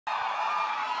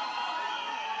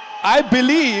I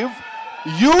believe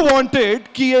you wanted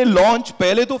कि ये launch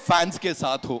पहले तो fans के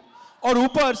साथ हो और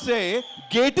ऊपर से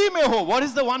गेटी में हो. What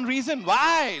is the one reason?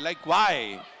 Why? Like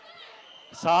why?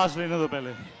 सांस लेने दो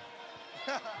पहले.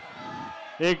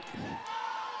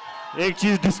 एक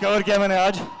चीज डिस्कवर किया मैंने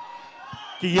आज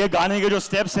कि ये गाने के जो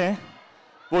स्टेप्स हैं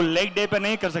वो लेग डे पे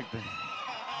नहीं कर सकते.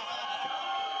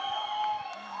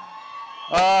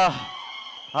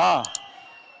 हाँ,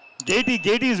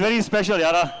 गेटी इज वेरी स्पेशल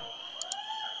यारा.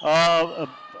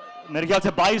 मेरे ख्याल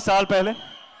से 22 साल पहले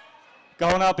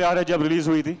कहो ना प्यार है जब रिलीज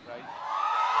हुई थी.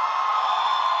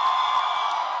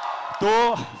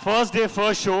 तो फर्स्ट डे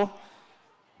फर्स्ट शो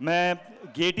मैं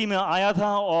गेटी में आया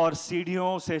था और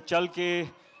सीढ़ियों से चल के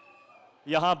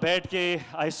यहाँ बैठ के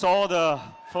I saw the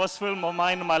first film of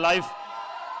mine in my life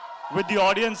with the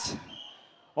audience.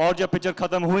 और जब पिक्चर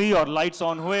खत्म हुई और लाइट्स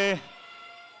ऑन हुए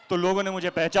तो लोगों ने मुझे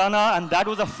पहचाना and that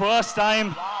was the first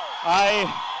time I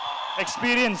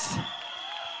experience.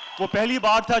 वो पहली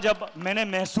बार था जब मैंने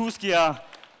महसूस किया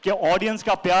कि ऑडियंस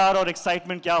का प्यार और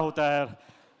एक्साइटमेंट क्या होता है.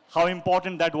 How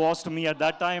important that was to me at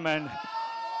that time. And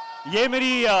ये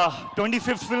मेरी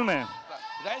 25th फिल्म है.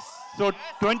 So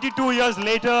 22 years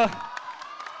later,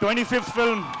 25th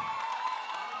film.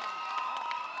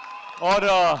 और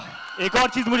एक और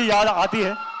चीज मुझे याद आती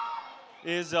है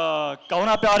इज कहो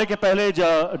ना प्यारे के पहले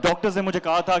डॉक्टर्स ने मुझे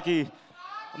कहा था कि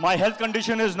my health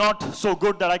condition is not so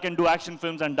good that I can do action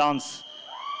films and dance.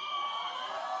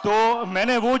 तो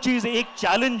मैंने वो चीज एक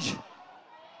चैलेंज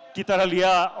की तरह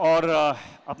लिया और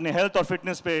अपने हेल्थ और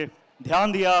फिटनेस पे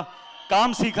ध्यान दिया,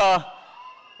 काम सीखा,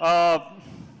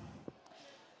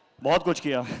 बहुत कुछ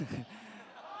किया.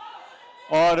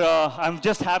 और I am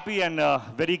just happy and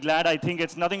very glad. I think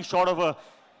it's nothing short of a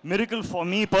miracle for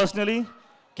me personally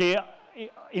कि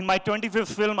in my 25th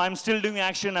film I'm still doing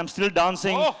action, I'm still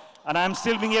dancing, and I'm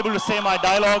still being able to say my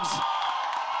dialogues.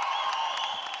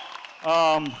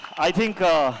 I think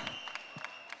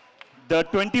the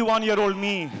 21-year-old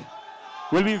me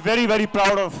will be very, very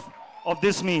proud of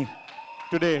this me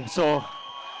today. So,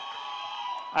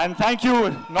 and thank you.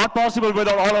 Not possible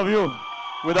without all of you,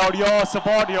 without your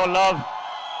support, your love,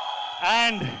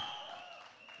 and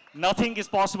nothing is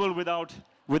possible without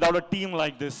a team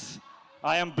like this.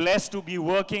 I am blessed to be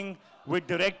working with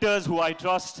directors who I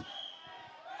trust.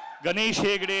 Ganesh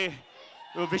Hegde,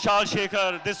 Vishal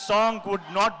Shekhar. This song would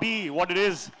not be what it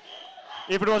is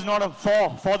if it was not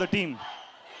for the team.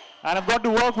 And I've got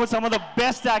to work with some of the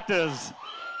best actors.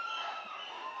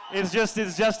 It's just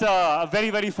very,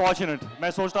 very fortunate.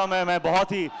 मैं सोचता हूँ मैं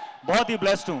बहुत ही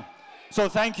blessed हूँ. So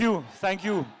thank you,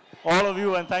 all of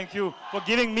you, and thank you for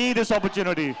giving me this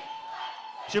opportunity.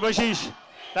 Shibashish,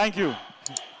 thank you.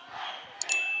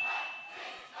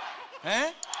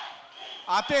 हैं?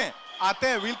 आते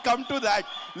हैं, we'll come to that.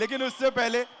 लेकिन उससे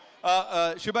पहले,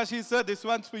 Shibashish sir, this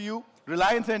one's for you.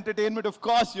 Reliance Entertainment, of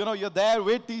course, you know, you're there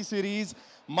with T-Series.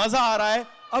 मजा आ रहा है.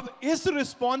 अब इस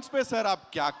रिस्पॉन्स पे सर आप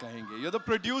क्या कहेंगे? You're the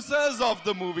producers of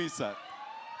the movie, sir.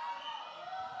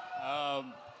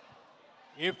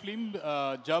 ये फिल्म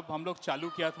जब हम लोग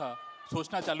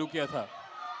सोचना चालू किया था,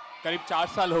 करीब 4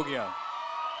 साल हो गया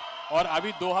और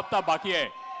अभी 2 हफ्ता बाकी है.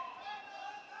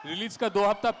 रिलीज का 2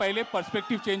 हफ्ता पहले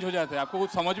पर्सपेक्टिव चेंज हो जाता है. आपको कुछ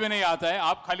समझ में नहीं आता है.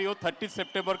 आप खाली वो 30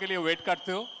 सितंबर के लिए वेट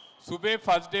करते हो. सुबह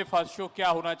फर्स्ट डे फर्स्ट शो क्या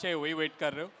होना चाहिए वही वेट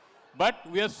कर रहे हो. But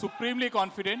we are supremely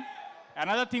confident.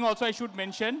 Another thing also I should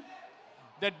mention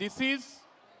that this is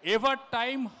ever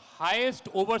time highest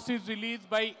overseas release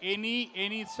by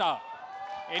any star.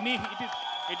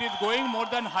 It is going more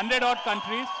than 100 odd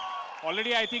countries.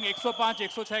 Already I think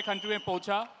 105-106 country में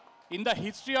पहुंचा. In the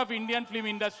history of Indian film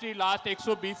industry last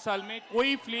 120 साल में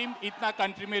कोई film इतना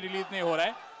country में release नहीं हो रहा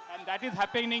है. And that is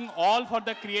happening all for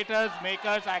the creators,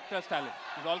 makers, actors, talent.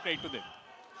 It's all credit to them.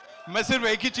 मैं सिर्फ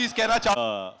एक ही चीज कहना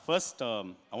चाहूँ. First,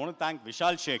 I want to thank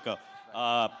Vishal Shekhar.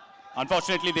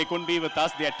 Unfortunately, they couldn't be with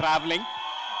us. They are traveling.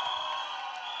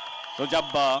 तो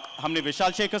जब हमने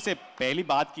विशाल शेखर से पहली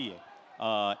बात की है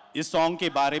इस सॉन्ग के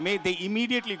बारे में, they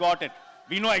immediately got it.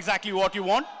 We know exactly what you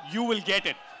want. You will get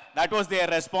it. That was their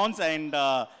response, and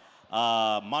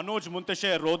Manoj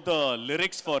Muntashir wrote the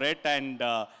lyrics for it, and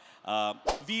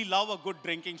we love a good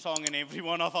drinking song in every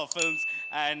one of our films,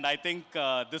 and I think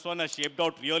this one has shaped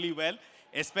out really well,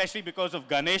 especially because of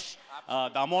Ganesh.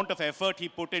 The amount of effort he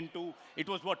put into it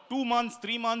was what 2 months,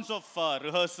 3 months of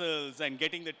rehearsals and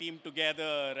getting the team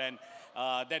together, and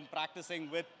then practicing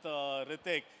with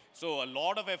Hrithik. So a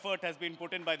lot of effort has been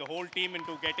put in by the whole team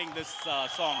into getting this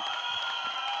song.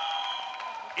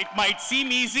 It might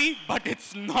seem easy, but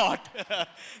it's not.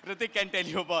 Hrithik can tell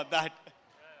you about that.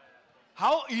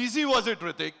 How easy was it,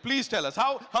 Hrithik? Please tell us.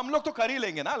 How हम लोग तो कर ही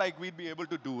लेंगे ना? Like we'd be able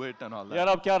to do it and all that. यार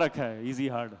अब क्या रखा है? Easy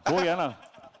hard. हो गया ना?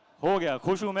 हो गया,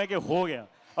 खुश हूं मैं कि हो गया.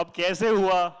 अब कैसे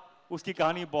हुआ उसकी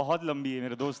कहानी बहुत लंबी है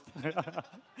मेरे दोस्त.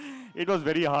 It was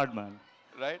very hard, man.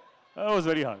 Right? It was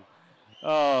very hard.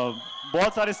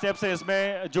 बहुत सारे स्टेप्स हैं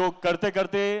इसमें जो करते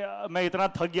करते मैं इतना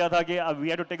थक गया था कि we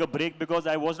had to take a break because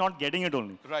I was not getting it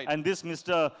only. Right. And this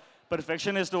Mr.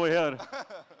 Perfectionist over here,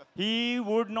 he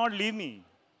would not leave me.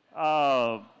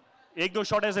 एक दो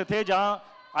शॉट ऐसे थे जहां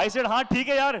I said हाँ ठीक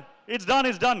है यार, it's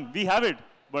done, we have it.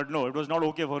 But no, it was not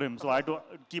okay for him. So I had to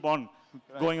keep on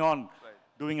going on,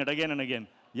 doing it again and again.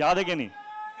 याद है कि नहीं?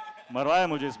 मरवाया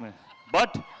मुझे इसमें.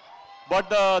 But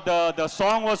the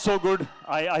song was so good.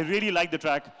 I really liked the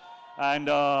track. And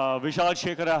Vishal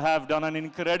Shekhar have done an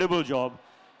incredible job.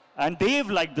 And they've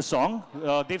liked the song.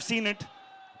 They've seen it.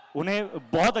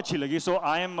 उन्हें बहुत अच्छी लगी. So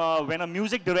I am, when a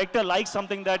music director likes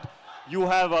something that you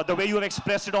have, the way you have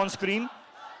expressed it on screen,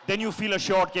 then you feel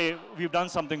assured that we've done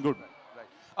something good. Right.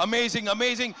 Amazing,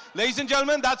 amazing. Ladies and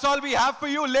gentlemen, that's all we have for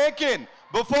you. Lekin,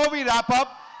 before we wrap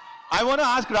up, I want to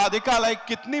ask Radhika, like,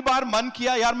 कितनी बार मन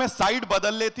किया यार मैं side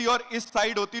बदल लेती और इस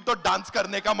side होती तो डांस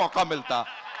करने का मौका मिलता.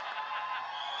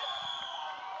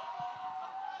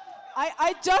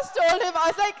 I just told him, I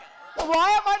was like, why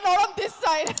am I not on this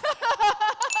side?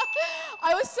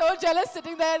 I was so jealous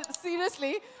sitting there,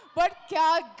 seriously. But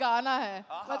क्या गाना है,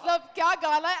 मतलब क्या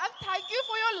गाना है. And thank you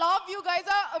for your love, you guys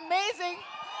are amazing.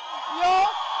 Your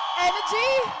energy.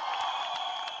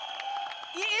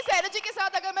 ये इस energy के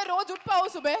साथ अगर मैं रोज उठ पाऊँ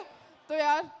सुबह, तो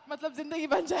यार मतलब जिंदगी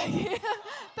बन जाएगी.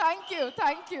 Thank you,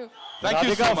 thank you. Thank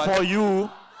you so Radhika, much. for you,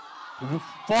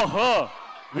 for her,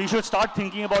 we should start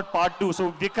thinking about part 2.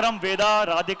 So Vikram, Vedha,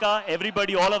 Radhika,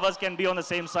 everybody, all of us can be on the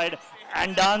same side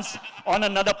and dance on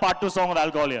another part 2 song of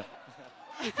Alcoholia.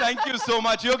 Thank you so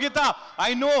much. Yogita,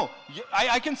 I know,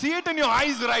 I can see it in your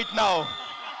eyes right now.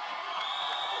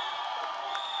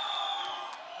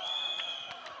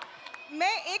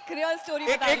 मैं एक real story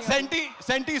बता एक रही हूँ.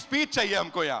 Senti speech चाहिए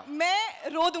हमको यहाँ.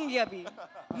 मैं रो दूंगी अभी.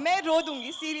 मैं रो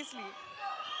दूंगी सीरियसली.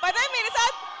 पता है मेरे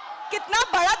साथ कितना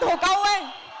बड़ा धोखा हुआ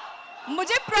है.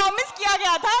 मुझे प्रॉमिस किया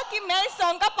गया था कि मैं इस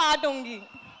सॉन्ग का पार्ट होंगी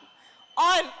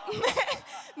और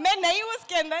मैं नहीं हूँ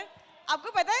उसके अंदर.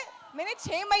 आपको पता है मैंने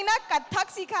 6 महीना कथक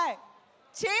सीखा है.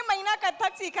 6 महीना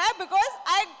कथक सीखा है because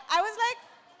I was like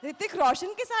Hrithik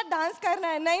Roshan के साथ डांस करना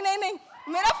है. नहीं नहीं नहीं,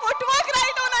 मेरा फुटवर्क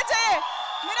राइट होना चाहिए.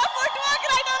 मेरा फुटवर्क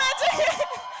राइट होना चाहिए.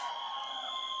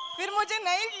 फिर मुझे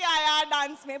नहीं किया यार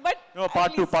डांस में. But No,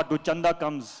 part 2. Chanda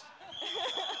comes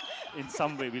in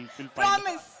some way. We'll find it.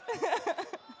 Promise.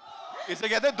 इसे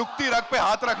कहते हैं दुखती रग पे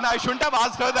हाथ रखना. I shouldn't have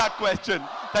asked her that question.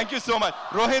 Thank you so much.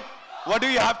 Rohit, what do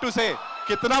you have to say?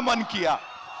 कितना मन किया?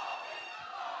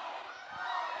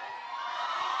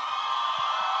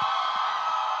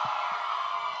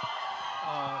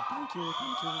 Thank you.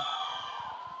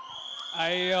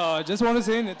 I just want to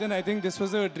say, Nitin, I think this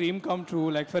was a dream come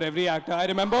true, like for every actor. I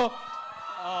remember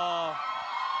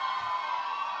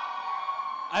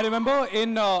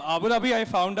in Abu Dhabi, I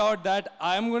found out that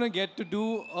I am going to get to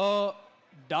do a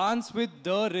dance with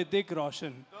the Hrithik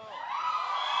Roshan.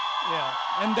 Yeah.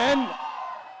 And then,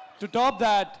 to top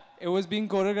that, it was being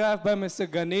choreographed by Mr.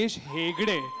 Ganesh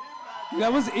Hegde.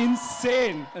 That was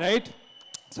insane, right?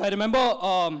 So I remember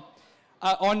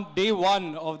on day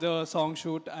 1 of the song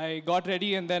shoot, I got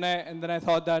ready and then I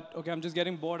thought that, okay, I'm just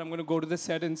getting bored. I'm going to go to the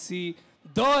set and see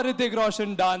the Hrithik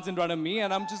Roshan dance in front of me,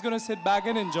 and I'm just going to sit back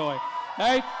and enjoy.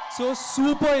 Right? So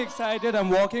super excited. I'm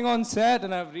walking on set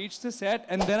and I've reached the set,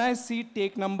 and then I see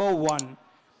take number 1.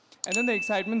 And then the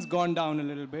excitement's gone down a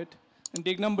little bit. And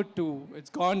take number 2,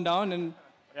 it's gone down, and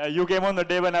Yeah, you came on the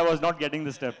day when I was not getting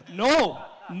the step. no.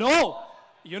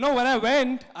 You know, when I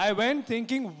went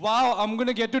thinking, wow, I'm going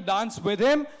to get to dance with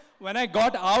him. When I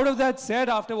got out of that set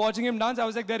after watching him dance, I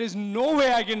was like, there is no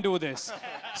way I can do this.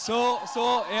 So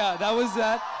yeah, that was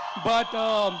that.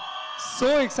 But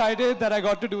so excited that I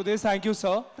got to do this. Thank you,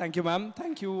 sir. Thank you, ma'am.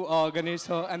 Thank you, Ganesh,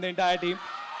 sir, and the entire team.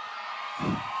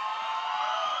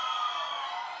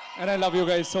 And I love you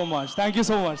guys so much. Thank you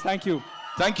so much. Thank you.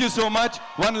 Thank you so much.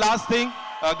 One last thing,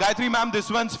 Gayatri ma'am, this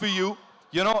one's for you.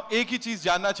 You know, एक ही चीज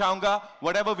जानना चाहूँगा.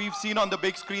 Whatever we've seen on the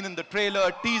big screen in the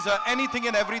trailer, teaser, anything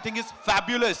and everything is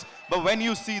fabulous. But when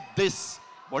you see this,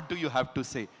 what do you have to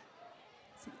say?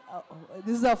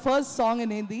 This is our first song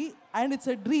in Hindi, and it's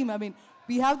a dream. I mean,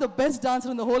 we have the best dancer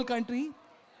in the whole country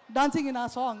dancing in our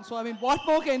song. So, I mean, what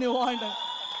more can you want?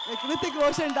 Like Hrithik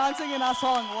Roshan dancing in our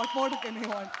song. What more can you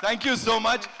want? Thank you so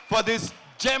much for this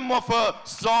gem of a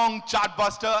song,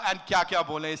 chartbuster, and क्या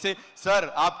बोले इसे.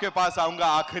 Sir, आपके पास आऊँगा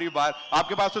आखिरी बार.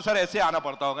 आपके पास तो sir ऐसे आना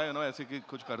पड़ता होगा, you know, ऐसे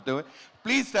कुछ करते हुए.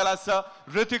 Please tell us, sir,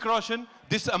 Hrithik Roshan,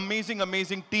 this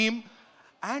amazing team,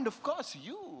 and of course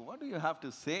you. What do you have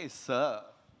to say, sir?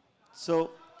 So,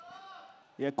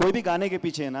 कोई भी गाने के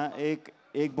पीछे ना एक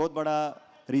बहुत बड़ा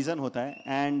रीजन होता है.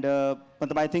 एंड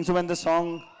मतलब I think so when the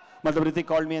song, मतलब Hrithik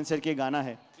called me and said कि ये गाना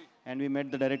है, and we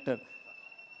met the director,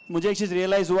 मुझे एक चीज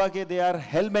रियलाइज हुआ कि they are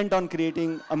hello bent on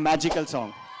creating a magical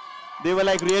song. They were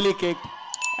like really kicked.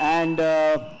 And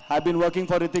I been working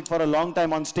for Hrithik for a long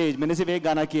time on stage. मैंने सिर्फ एक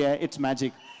गाना किया है, it's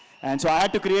magic. And so I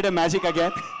had to create a magic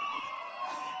again.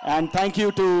 And thank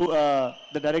you to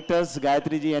the directors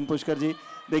Gayatri ji and Pushkar ji.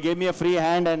 They gave me a free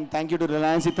hand, and thank you to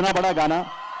Reliance. इतना बड़ा गाना.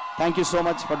 Thank you so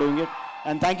much for doing it.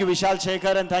 And thank you Vishal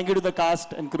Shekhar, and thank you to the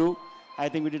cast and crew. I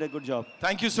think we did a good job.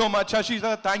 Thank you so much,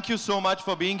 Ashita. Thank you so much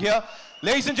for being here.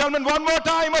 Ladies and gentlemen, one more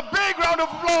time, a big round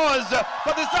of applause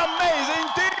for this amazing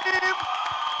team.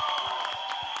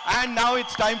 And now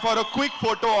it's time for a quick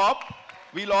photo op.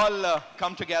 We'll all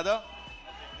come together.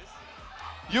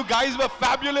 You guys were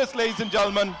fabulous, ladies and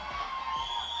gentlemen.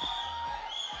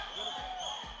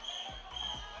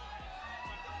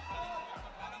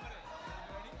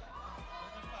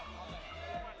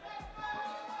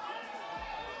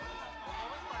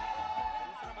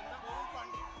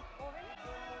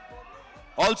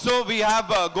 Also, we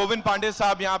have Govind Pandey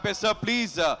साहब यहाँ पे. Sir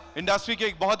please, industry के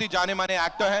एक बहुत ही जाने माने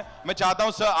actor हैं. मैं चाहता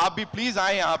हूं सर आप भी प्लीज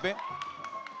आए यहाँ पे.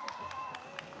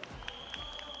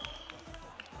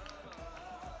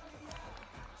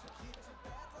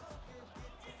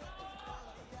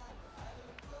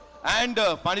 एंड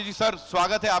पांडे जी सर,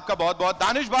 स्वागत है आपका बहुत बहुत.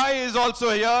 दानिश भाई is also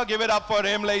here. Give it up for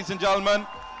him, ladies and gentleman.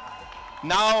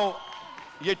 Now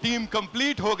ये टीम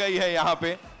कंप्लीट हो गई है यहाँ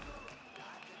पे.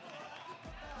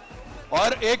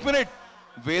 और एक मिनट,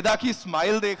 वेदा की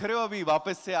स्माइल देख रहे हो अभी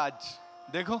वापस से? आज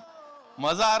देखो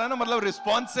मजा आ रहा है ना, मतलब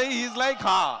रिस्पॉन्स से ही इज लाइक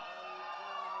हाँ.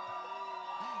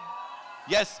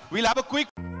 Yes, we'll have a quick